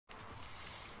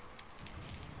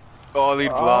Oh, lead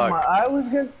Oh my! block.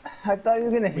 I thought you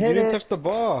were gonna But hit you didn't it. touch the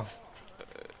ball.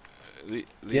 Lead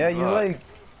Yeah, you block. like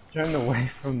turned away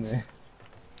from there.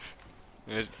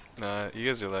 Nah, you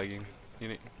guys are lagging.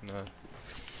 Nah.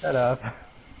 Shut up.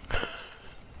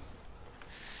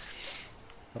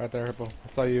 Right there, Hippo.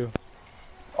 I saw you.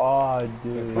 Oh,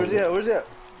 dude. Where's he at? Where's he at?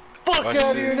 Fuck Watch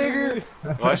out of here, this.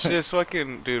 nigga! Watch this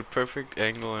fucking dude. Perfect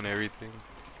angle and everything.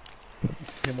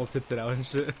 He almost hits it out and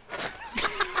shit.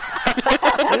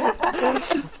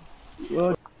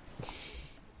 Look.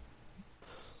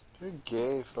 You're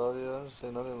gay, Fabio. I don't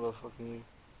say nothing about fucking you.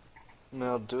 I mean,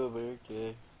 I'll do it, but you're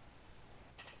gay.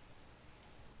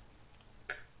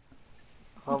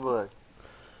 How black?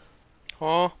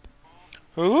 Huh?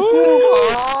 Ooh.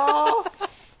 Oh!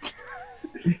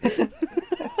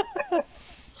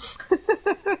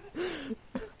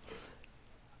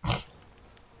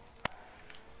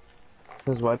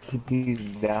 This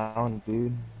YPP's down,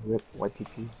 dude. Rip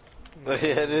YPP. Oh, yeah,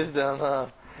 it is down, huh?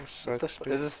 That sucks, Is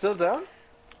dude. it still down?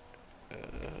 I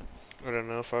don't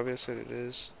know. Fabio said it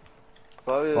is.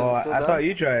 Fabio, Oh, is it still I down? thought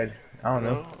you tried. I don't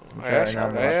know. No, I'm I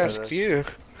trying now. I asked you.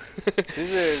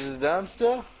 Caesar, is it down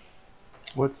still?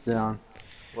 What's down?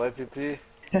 YPP?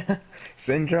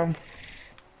 Syndrome?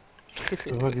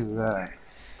 What is that?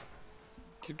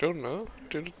 You don't know?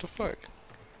 Dude, what the fuck?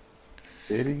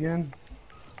 Say it again?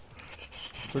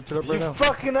 Switch it up You right now.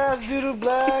 fucking ass doodle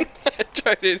black! I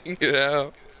tried hitting it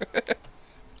out.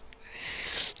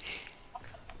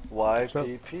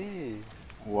 YPP.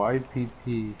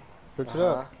 YPP. Switch it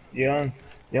up. Young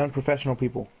professional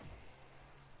people.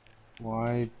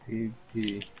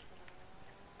 YPP.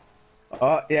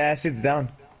 Oh, yeah, that shit's down.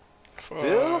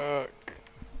 Still? Fuck.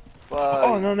 Fuck.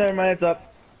 Oh, no, never mind, it's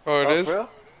up. Oh, it is? Bro?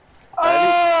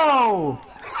 Oh!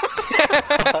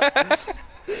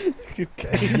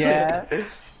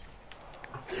 Yes.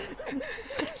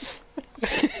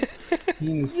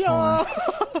 Penis porn.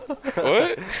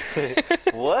 What?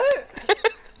 What?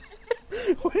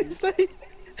 What did he say?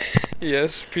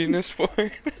 Yes, penis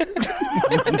porn.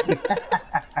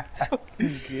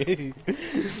 Gay.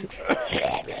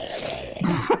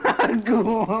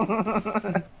 Go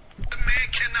on.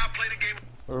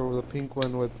 Or the pink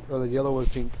one with, or the yellow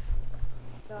with pink.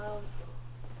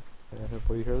 Yeah,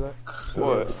 Hippo, you hear that?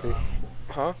 What? Okay.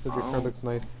 Huh? Said your car looks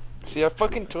nice. See, I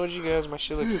fucking told you guys my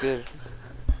shit looks good.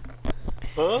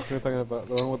 Huh? You're talking about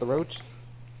the one with the roach?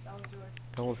 That was yours.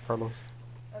 That was Carlos.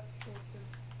 That's cool too.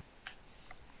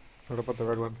 What about the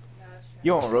red one? Yeah, that's true.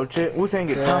 You won't roach it? Wu-Tang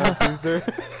it. Yeah, Caesar.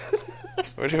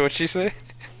 What'd she say?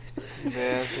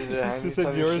 Man, Caesar, how She many said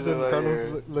times yours you shit and about Carlos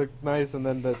your... look nice, and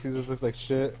then that Caesar's looks like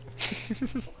shit.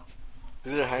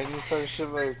 Caesar, how many times shit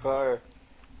about your car?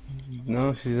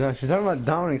 No, she's not. She's talking about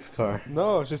Dominic's car.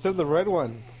 No, she said the red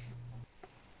one.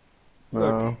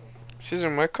 No. Caesar,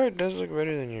 my car does look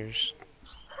better than yours.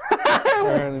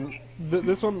 And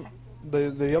this one,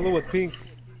 the yellow with pink.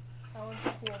 That one's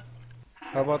cool.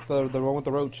 How about the one with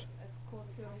the roach? It's cool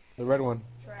too. The red one.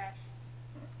 Trash.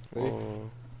 See? Oh.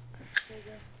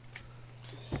 Bigger.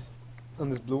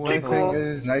 And this blue one. Jake cool. saying it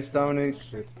is nice, Dominic.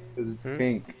 Shit. Because it's Hmm?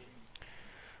 pink.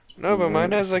 No, but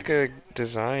mine has like a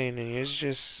design, and yours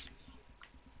just.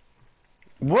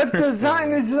 What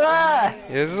design is that?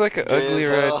 Yours is like an Yeah, ugly as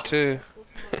well. red too.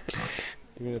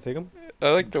 You gonna take them? I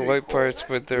like the white parts,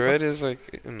 but the red is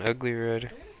like an ugly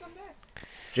red.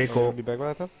 J. Are you Cole. gonna be back by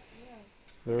that time?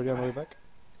 They're already on the way back?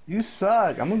 You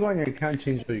suck. I'm gonna go on your account and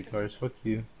change all your cars. Fuck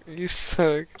you. You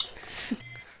suck.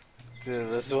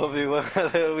 Dude, that's what we want.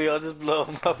 We all just blow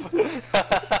him up.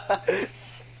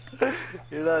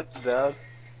 You're not down.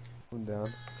 I'm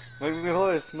down. Make me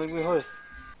horse. Make me horse.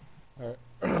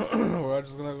 We're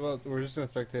just gonna go. We're just gonna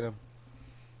spectate him.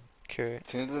 Okay.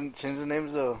 Change the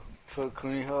names though. Put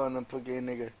Kuniho and then put gay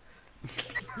nigga.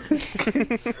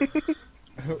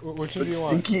 Which one do you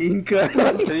want? Stinky Inca.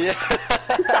 Yeah.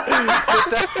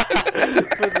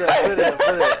 Put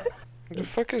that. What the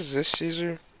fuck is this,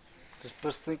 Caesar? Just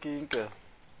put Stinky Inca.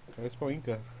 It's for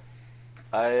Inca.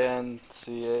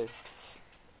 INCA.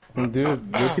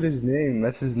 Dude, look at his name.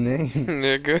 That's his name.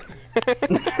 Nigga.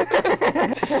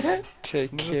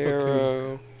 Take This is so care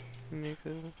cute. of.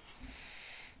 Nigga.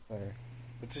 There.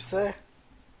 What'd you say?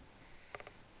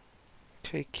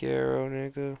 Take care of,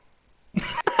 nigga.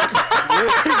 You're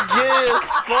gay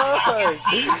as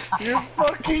fuck! You're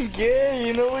fucking gay!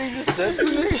 You know what you just said to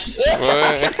me?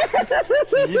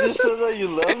 What? You just said that you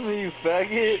love me, you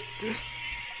faggot!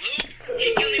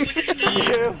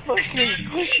 You're a fucking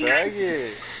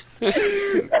faggot! Hey,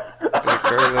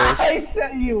 Carlos. I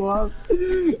set you up.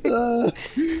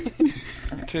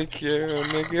 Take care of,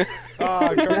 nigga.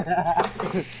 Ah,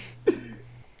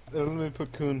 let me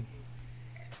put Coon.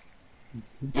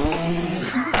 What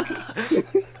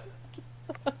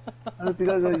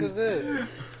the fuck is this?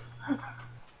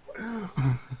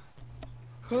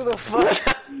 Who the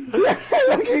fuck?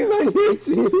 Look, he's on your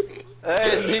cheek.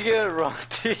 Hey, nigga, wrong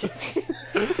teeth.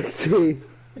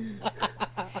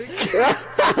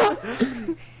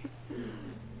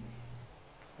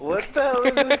 What the hell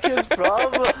is this kid's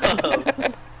problem?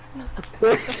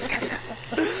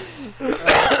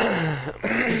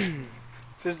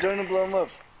 Just join and blow him up.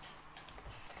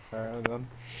 Alright, I'm done.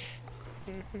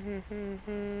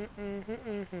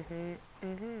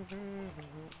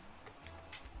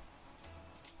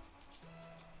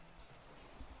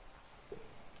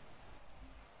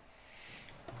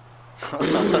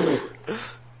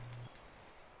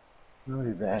 I'll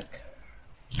be back.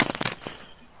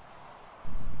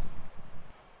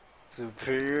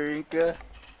 Superior Inca.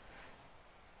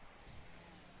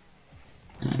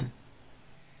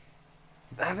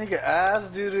 That nigga ass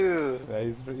doo-doo.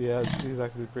 Yeah, he's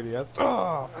actually pretty ass.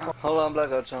 Oh, Hold on,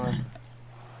 Blackout Channel. I'm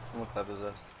gonna clap his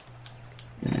ass.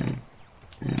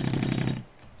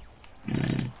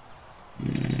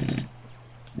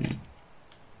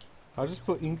 I'll just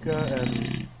put Inca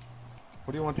and...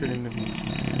 What do you want your name to be?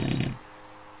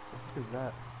 What is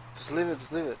that? Just leave it,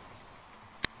 just leave it.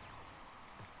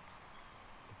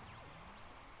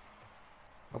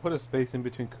 I'll put a space in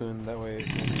between Kun, that way...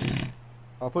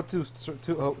 I'll put two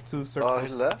Oh, circles.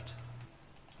 he left?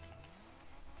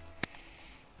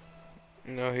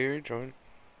 No, here, join.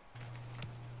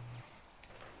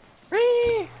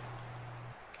 Whee!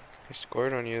 He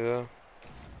scored on you though.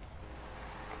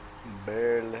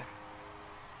 Barely.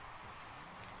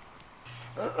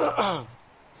 Where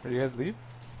do you guys leave?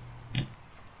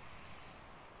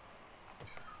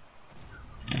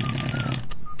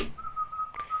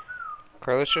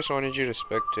 Carlos just wanted you to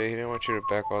spectate. He didn't want you to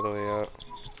back all the way out.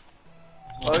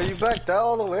 Oh, you backed out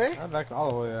all the way? I backed all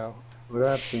the way out. What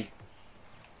happened?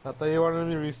 I thought you wanted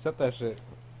me to reset that shit.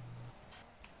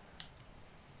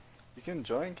 You can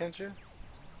join, can't you?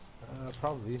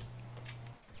 Probably.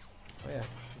 Oh yeah,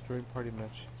 join party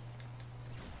match.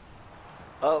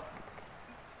 Oh,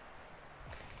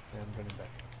 Yeah, I'm running back.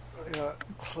 I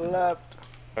got clapped.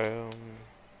 I don't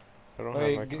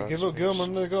Wait, have my give him classmates.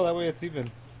 another go, that way it's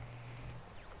even.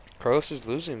 Carlos is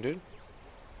losing, dude.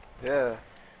 Yeah.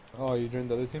 Oh, you joined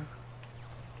the other team?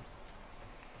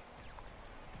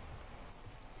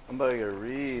 I'm about to get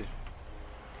read.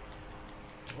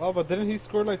 Oh, but didn't he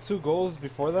score like 2 goals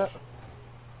before that?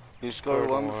 He scored Scored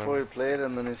one one. before he played,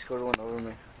 and then he scored one over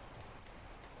me.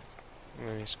 And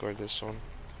then he scored this one.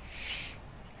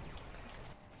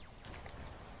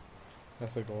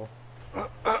 That's a goal.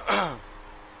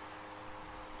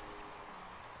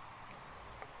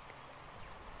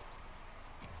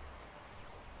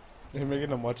 You're making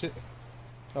him watch it?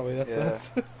 Oh wait, that's Yeah.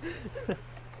 us.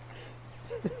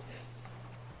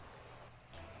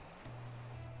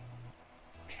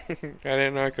 I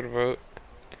didn't know I could vote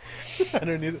I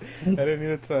don't need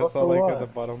it so I What saw for like what? at the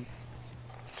bottom.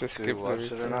 to skip watch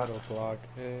it or everything. not? Little block.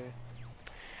 Yeah.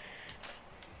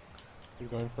 He's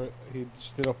going for it. He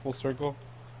just did a full circle.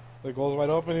 The goal's wide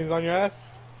open, he's on your ass.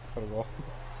 Got a goal.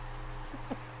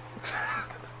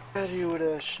 Get you with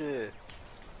that shit.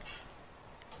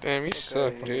 Damn, you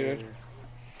suck, here. dude.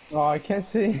 Oh, I can't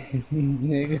say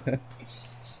nigga.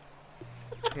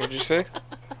 What'd you say?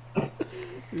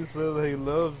 He said that he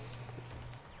loves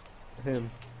him.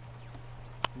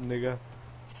 Nigga.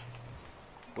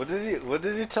 What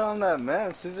did you tell him that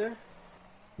meant, Caesar?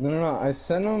 No, I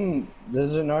sent him.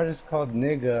 There's an artist called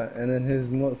Nigga, and then his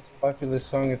most popular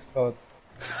song is called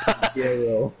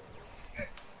Ghetto.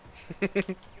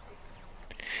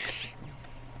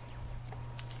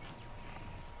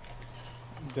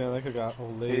 Damn, that guy got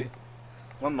old lady. Hey,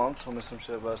 my mom told me some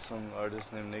shit about some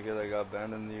artist named Nigga that got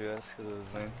banned in the US because of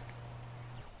his name.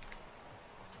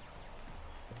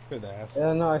 That's good ass.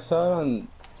 Yeah, no, I saw it on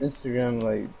Instagram.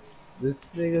 Like, this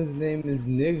nigga's name is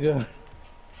Nigga,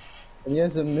 and he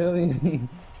has 1 million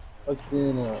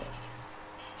fucking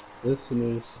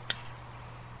listeners.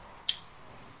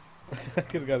 That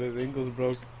kid got his ankles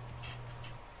broke.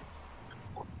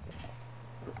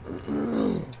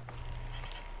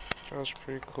 That was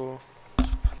pretty cool.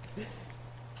 You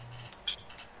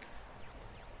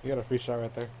got a free shot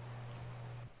right there.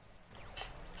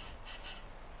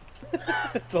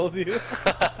 I told you.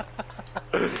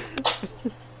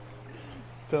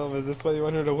 Tell him, is this why you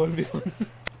want her to 1v1?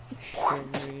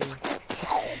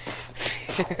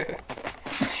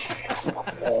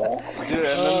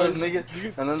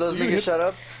 Dude, and then those you niggas hit- shut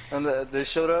up, and they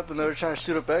showed up and they were trying to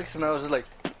shoot up X, and I was just like,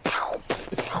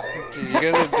 Dude, you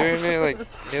guys are doing it like, you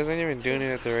guys aren't even doing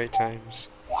it at the right times.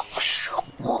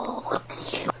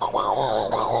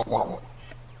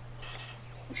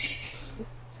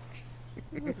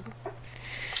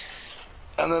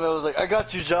 And then I was like, I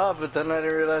got you, job, but then I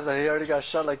didn't realize that he already got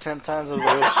shot like 10 times. I was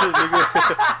like, oh shit,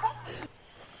 nigga.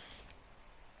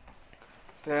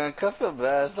 Damn, I feel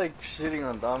bad. It's like shitting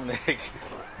on Dominic.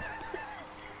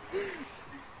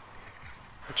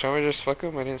 Shall we just fuck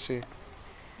him? I didn't see.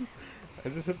 I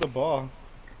just hit the ball.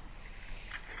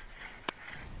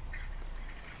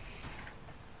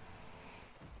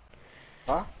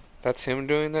 Huh? That's him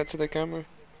doing that to the camera?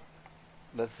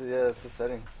 Yeah, that's the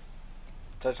settings.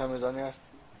 Touch how many's on yours?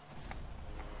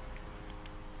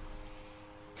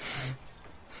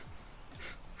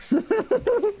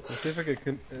 Let's see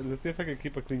if I can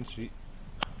keep a clean sheet.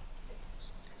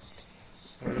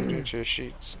 What are you doing to your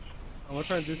sheets? I'm gonna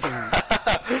try and do some.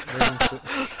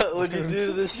 What'd you do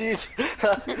to the sheets?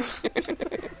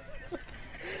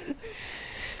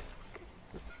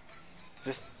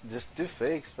 just do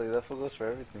fakes. Like that goes for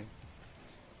everything.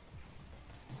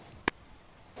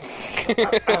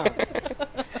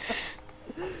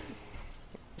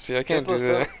 See, I can't do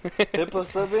that. Hippo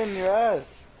sub in your ass.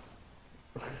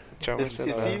 Choma It's said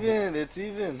even. It's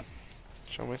even.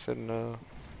 Choma said no.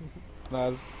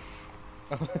 Nah,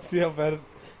 I wanna see how bad.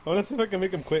 I wanna see if I can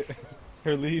make him quit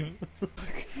or leave.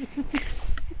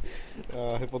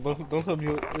 Hippo,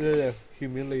 don't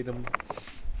humiliate him.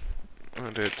 I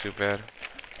don't do it too bad.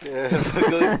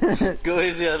 Yeah, go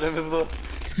easy on him, Hippo.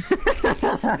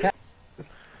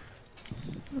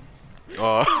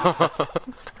 Oh.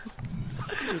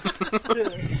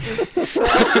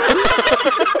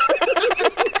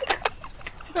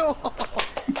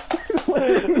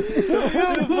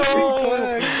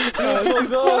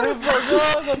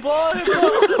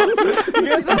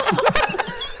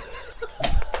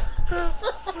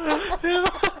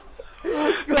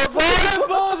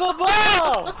 The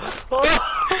ball!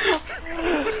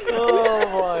 Oh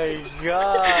my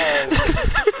god!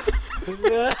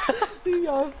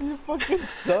 You fucking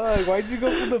suck. Why'd you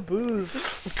go for the boost?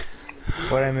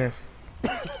 What'd I miss?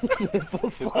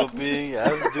 Hippo being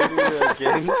ass duty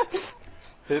again.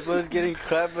 Hippo's getting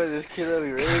clapped by this kid that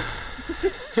we raped.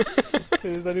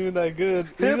 He's not even that good.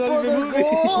 He's Hippo not even the moving.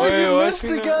 goal! Wait, You what's missed he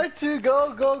the not- guy too!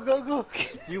 Go!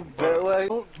 You bet what?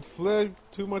 Don't flag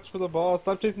too much for the ball.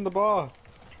 Stop chasing the ball.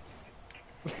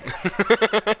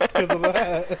 Because of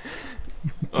that.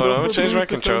 Oh, I'm gonna change my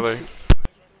controller.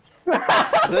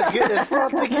 It's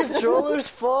not the controller's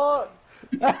fault!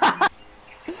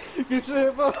 Good shit,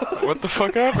 Hippo. What the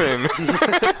fuck happened?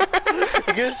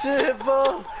 Good shit,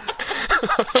 Hippo!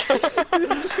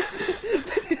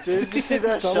 Did you see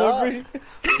that shot? Celebrate.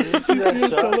 Did you see that He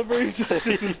shot? celebrate. He just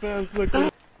shits his pants. Like,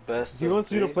 Best he of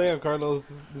wants you to three. play on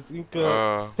Carlos. This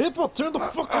Inca. Hippo, turn the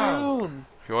fuck around.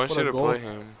 He wants What you a to goal. play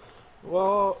him.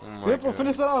 Well, Oh my Hippo, God.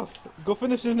 finish that off. Go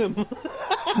finish him.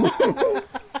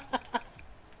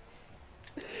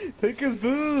 Take his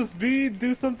boost.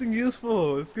 Do something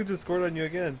useful. This kid just scored on you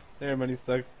again. There, man, he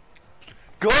sucks.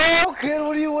 Go, kid!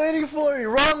 What are you waiting for?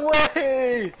 You're wrong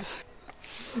way!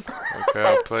 Okay,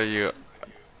 I'll play you.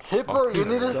 Hippo, you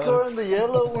need to score in the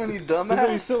yellow when you He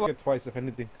dumbass. still get twice, if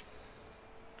anything.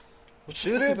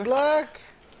 Shoot it, Black!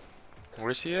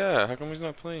 Where's he at? How come he's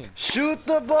not playing? Shoot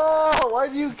the ball! Why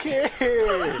do you care?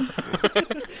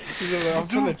 He's like, I'm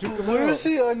trying to juke him Where out. is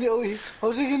he on you?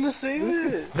 How's he gonna save This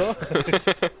kid it? sucks.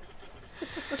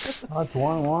 Oh, it's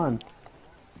 1-1.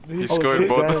 He Oh, scored shit,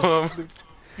 both man. of them.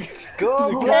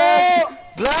 Go,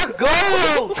 Black! Black,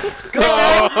 go! Go!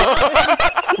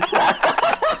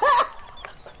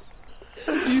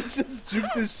 You just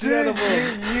juked the shit out of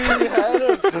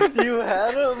him. You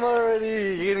had him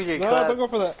already. You're gonna get No, clapped. don't go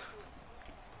for that.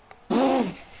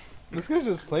 This guy's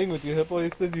just playing with you, Hippo. He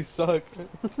said you suck.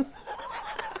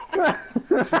 What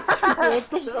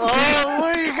the f- Oh,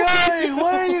 where are you going?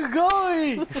 Where are you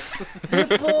going?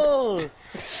 Hippo!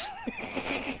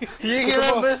 You're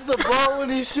gonna miss the ball when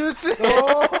he shoots it.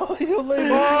 Oh, you lay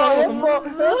down.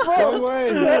 Wrong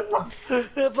way.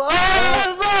 Hippo!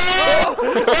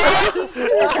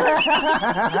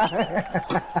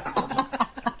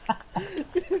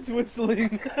 He's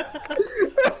whistling.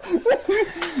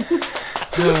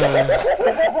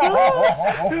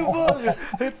 Hippo!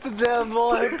 Hit the damn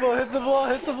ball, Hippo! Hit the ball!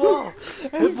 Hit the ball!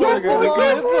 I swear to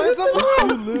God, Hit the ball!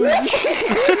 you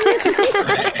lose.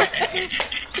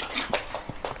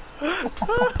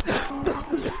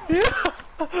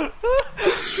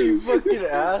 You fucking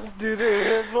ass, dude!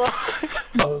 Hippo!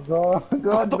 Go,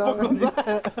 What the fuck was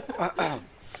that?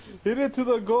 Hit it to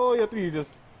the goal. I think he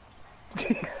just.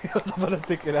 He was about to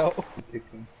take it out.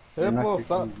 You're not Hippo, kicking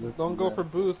stop! him, Don't go yeah. for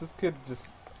boost. This kid just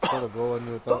scored a goal on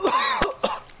you without.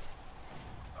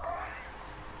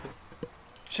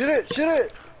 Shoot it! Shoot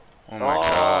it! Oh my Oh,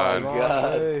 god. No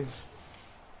God. way.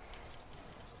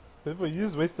 People, you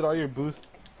just wasted all your boost.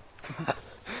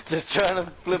 Just trying to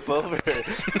flip over. Go to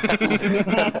the middle,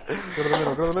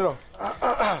 go to the middle.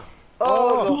 Oh,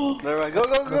 no. Never mind. Go,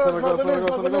 go, go. Go, It's not go, gonna, it's not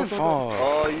go, go, gonna. go. Fuck.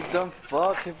 Oh, you dumb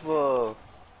fuck, Hippo.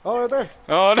 Oh, right there.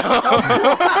 Oh no.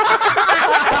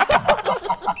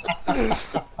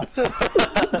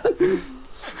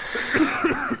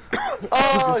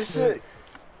 Oh, shit.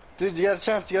 Dude, you got a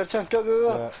chance. You got a chance. Go, go,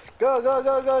 go. Yeah. Go, go,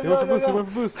 go, go, He go, went for go, boost, he go. went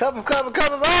for boost. Clap him, clap him,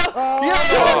 clap him.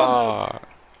 Oh,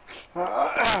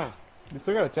 Fuck. yeah. You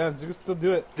still got a chance, you can still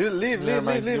do it. Dude, leave, Never leave,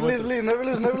 mind, leave, you leave, went leave, leave. Never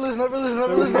lose, never lose, never lose,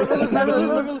 never lose, never lose, never lose,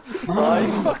 never lose. Oh,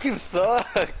 you fucking suck.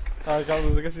 Alright,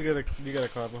 Carlos, I guess you gotta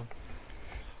clap him.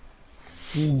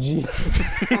 GG.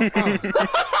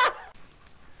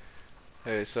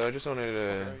 Hey, so I just wanted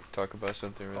to talk about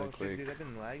something really Oh, shit, quick. dude, I've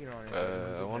been lagging on it.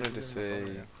 I wanted to say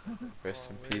rest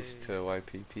in peace to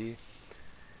YPP.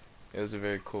 It was a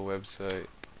very cool website.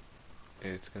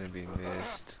 It's gonna be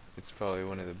missed. It's probably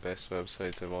one of the best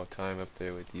websites of all time, up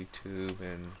there with YouTube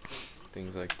and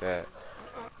things like that.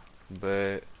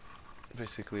 But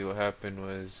basically what happened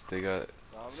was they got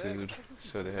sued,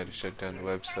 so they had to shut down the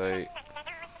website.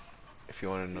 If you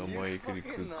want to know more, you could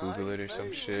Google it or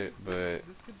some shit, but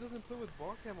This kid doesn't play with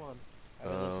ball cam on.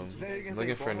 I'm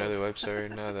looking for another website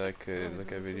right now that I could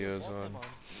look at videos on,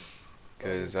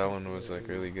 because that one was like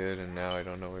really good and now I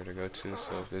don't know where to go to.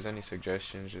 So if there's any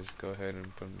suggestions, just go ahead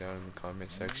and put them down in the comment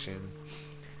section.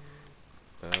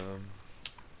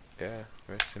 Yeah,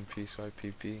 rest in peace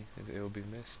YPP, it will be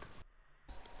missed.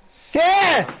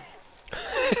 Yeah!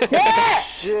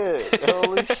 Shit,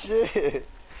 holy shit.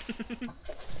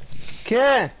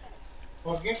 ¿Qué?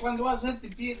 ¿Por qué cuando haces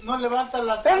pipí no levantas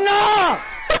la ¡No!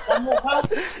 Está mojado?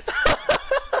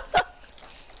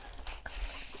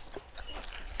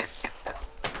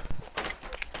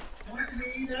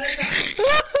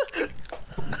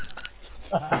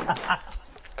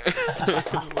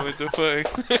 What the fuck?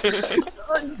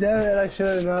 Damn it, I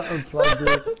should have not unplugged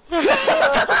it.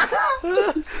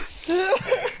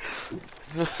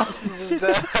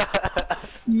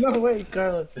 No way,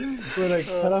 Carlos. When I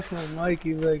cut off my mic,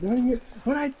 he's like,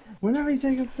 whenever you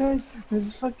take a piss,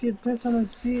 there's fucking piss on the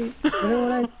seat. And then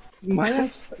when my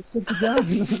ass sits down,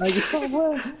 like, it's all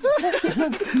wet.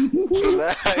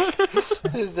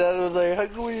 His dad was like, how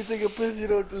come when you take a piss you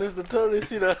don't lift the toilet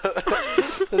seat up?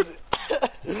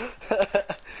 It's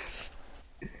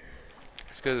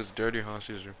because it's dirty, huh,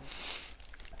 Caesar?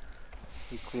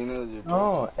 You clean it with your pussy.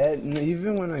 Oh, and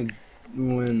even when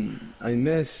I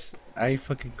miss, I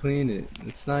fucking clean it.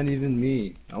 It's not even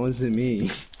me. That wasn't me.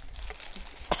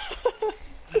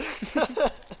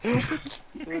 His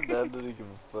dad doesn't give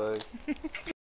a fuck.